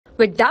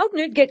With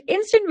Doubtnut, get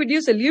instant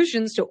video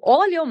solutions to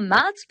all your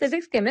maths,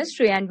 physics,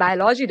 chemistry, and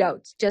biology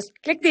doubts. Just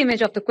click the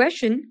image of the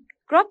question,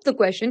 crop the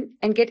question,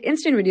 and get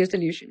instant video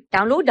solution.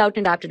 Download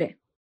Doubtnut app today.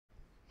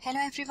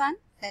 Hello everyone,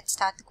 let's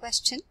start the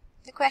question.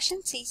 The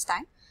question says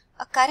that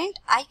a current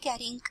I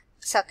carrying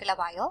circular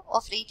wire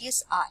of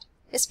radius r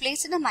is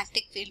placed in a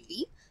magnetic field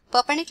B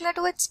perpendicular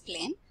to its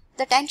plane.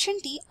 The tension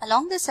T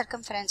along the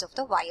circumference of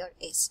the wire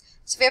is.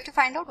 So we have to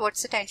find out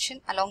what's the tension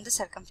along the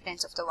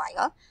circumference of the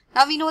wire.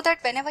 Now we know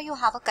that whenever you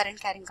have a current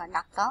carrying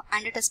conductor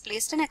and it is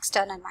placed in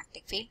external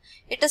magnetic field,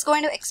 it is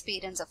going to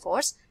experience a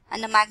force,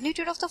 and the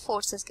magnitude of the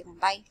force is given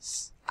by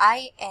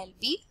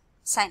ILB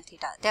sin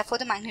theta. Therefore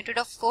the magnitude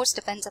of force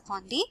depends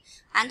upon the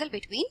angle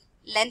between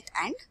length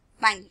and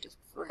magnitude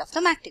of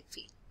the magnetic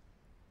field.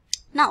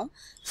 Now,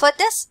 for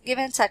this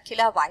given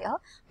circular wire,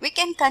 we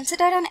can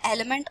consider an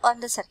element on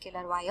the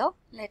circular wire.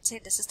 Let's say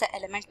this is the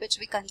element which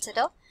we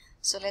consider.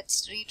 So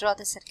let's redraw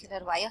the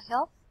circular wire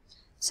here.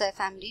 So if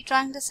I'm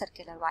redrawing the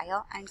circular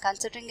wire and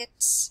considering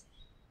its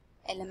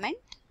element,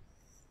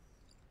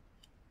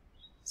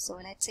 so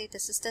let's say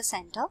this is the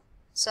center.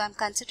 So I'm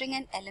considering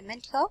an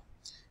element here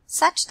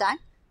such that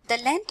the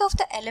length of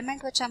the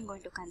element which I'm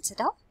going to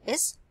consider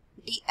is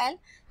dl,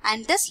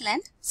 and this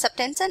length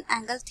subtends an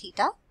angle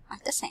theta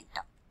at the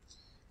center.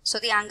 So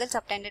the angle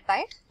subtended by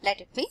it, let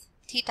it be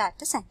theta at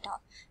the center.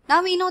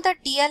 Now we know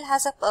that dl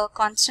has a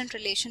constant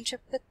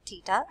relationship with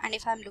theta, and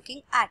if I'm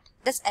looking at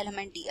this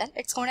element dl,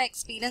 it's going to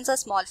experience a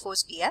small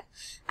force bf,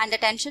 and the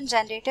tension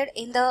generated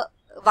in the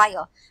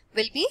wire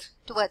will be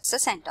towards the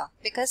center,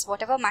 because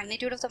whatever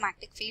magnitude of the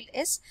magnetic field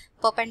is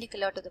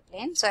perpendicular to the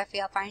plane. So if we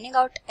are finding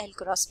out L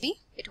cross B,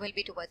 it will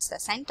be towards the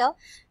center.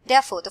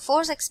 Therefore the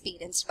force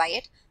experienced by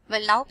it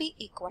will now be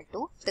equal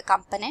to the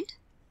component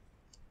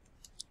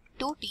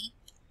 2t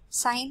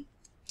sin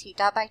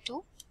theta by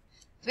 2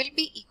 will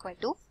be equal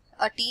to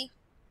a t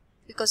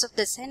because of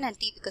this end and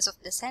t because of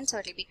this end, so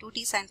it will be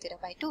 2t sin theta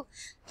by 2.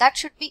 That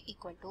should be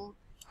equal to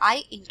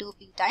I into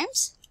b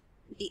times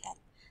dl.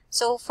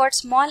 So for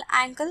small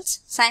angles,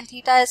 sin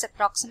theta is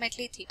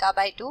approximately theta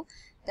by 2.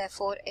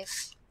 Therefore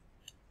if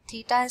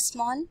theta is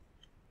small,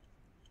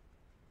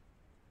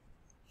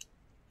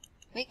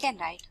 we can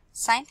write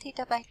sin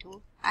theta by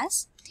 2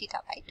 as theta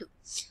by 2.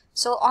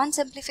 So on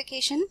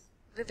simplification,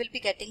 we will be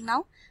getting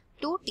now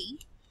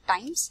 2t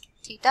times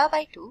theta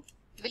by 2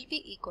 will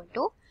be equal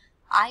to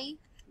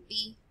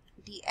IB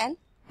dl.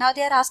 Now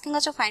they are asking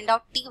us to find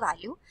out t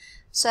value.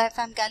 So if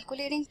I am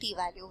calculating t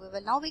value, we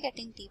will now be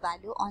getting t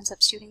value on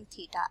substituting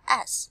theta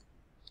as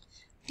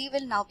t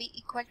will now be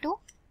equal to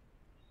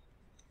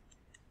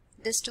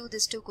this 2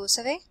 goes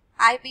away,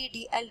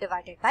 IB dl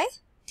divided by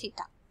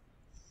theta.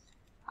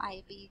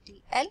 IB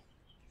dl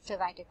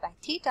divided by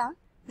theta.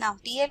 Now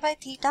dl by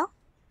theta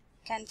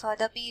can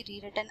further be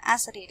rewritten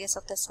as the radius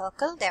of the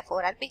circle.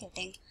 Therefore I'll be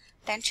getting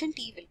tension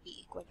T will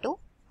be equal to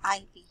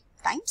IB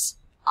times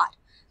R.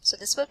 So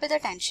this will be the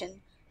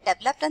tension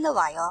developed in the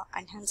wire,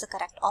 and hence the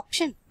correct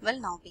option will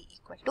now be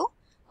equal to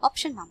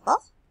option number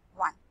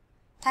 1.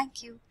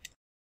 Thank you.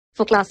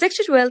 For class 6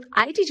 to 12,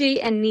 IIT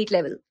JEE and NEET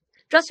level.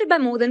 Trusted by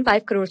more than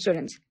 5 crore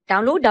students.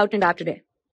 Download Doubtnut app today.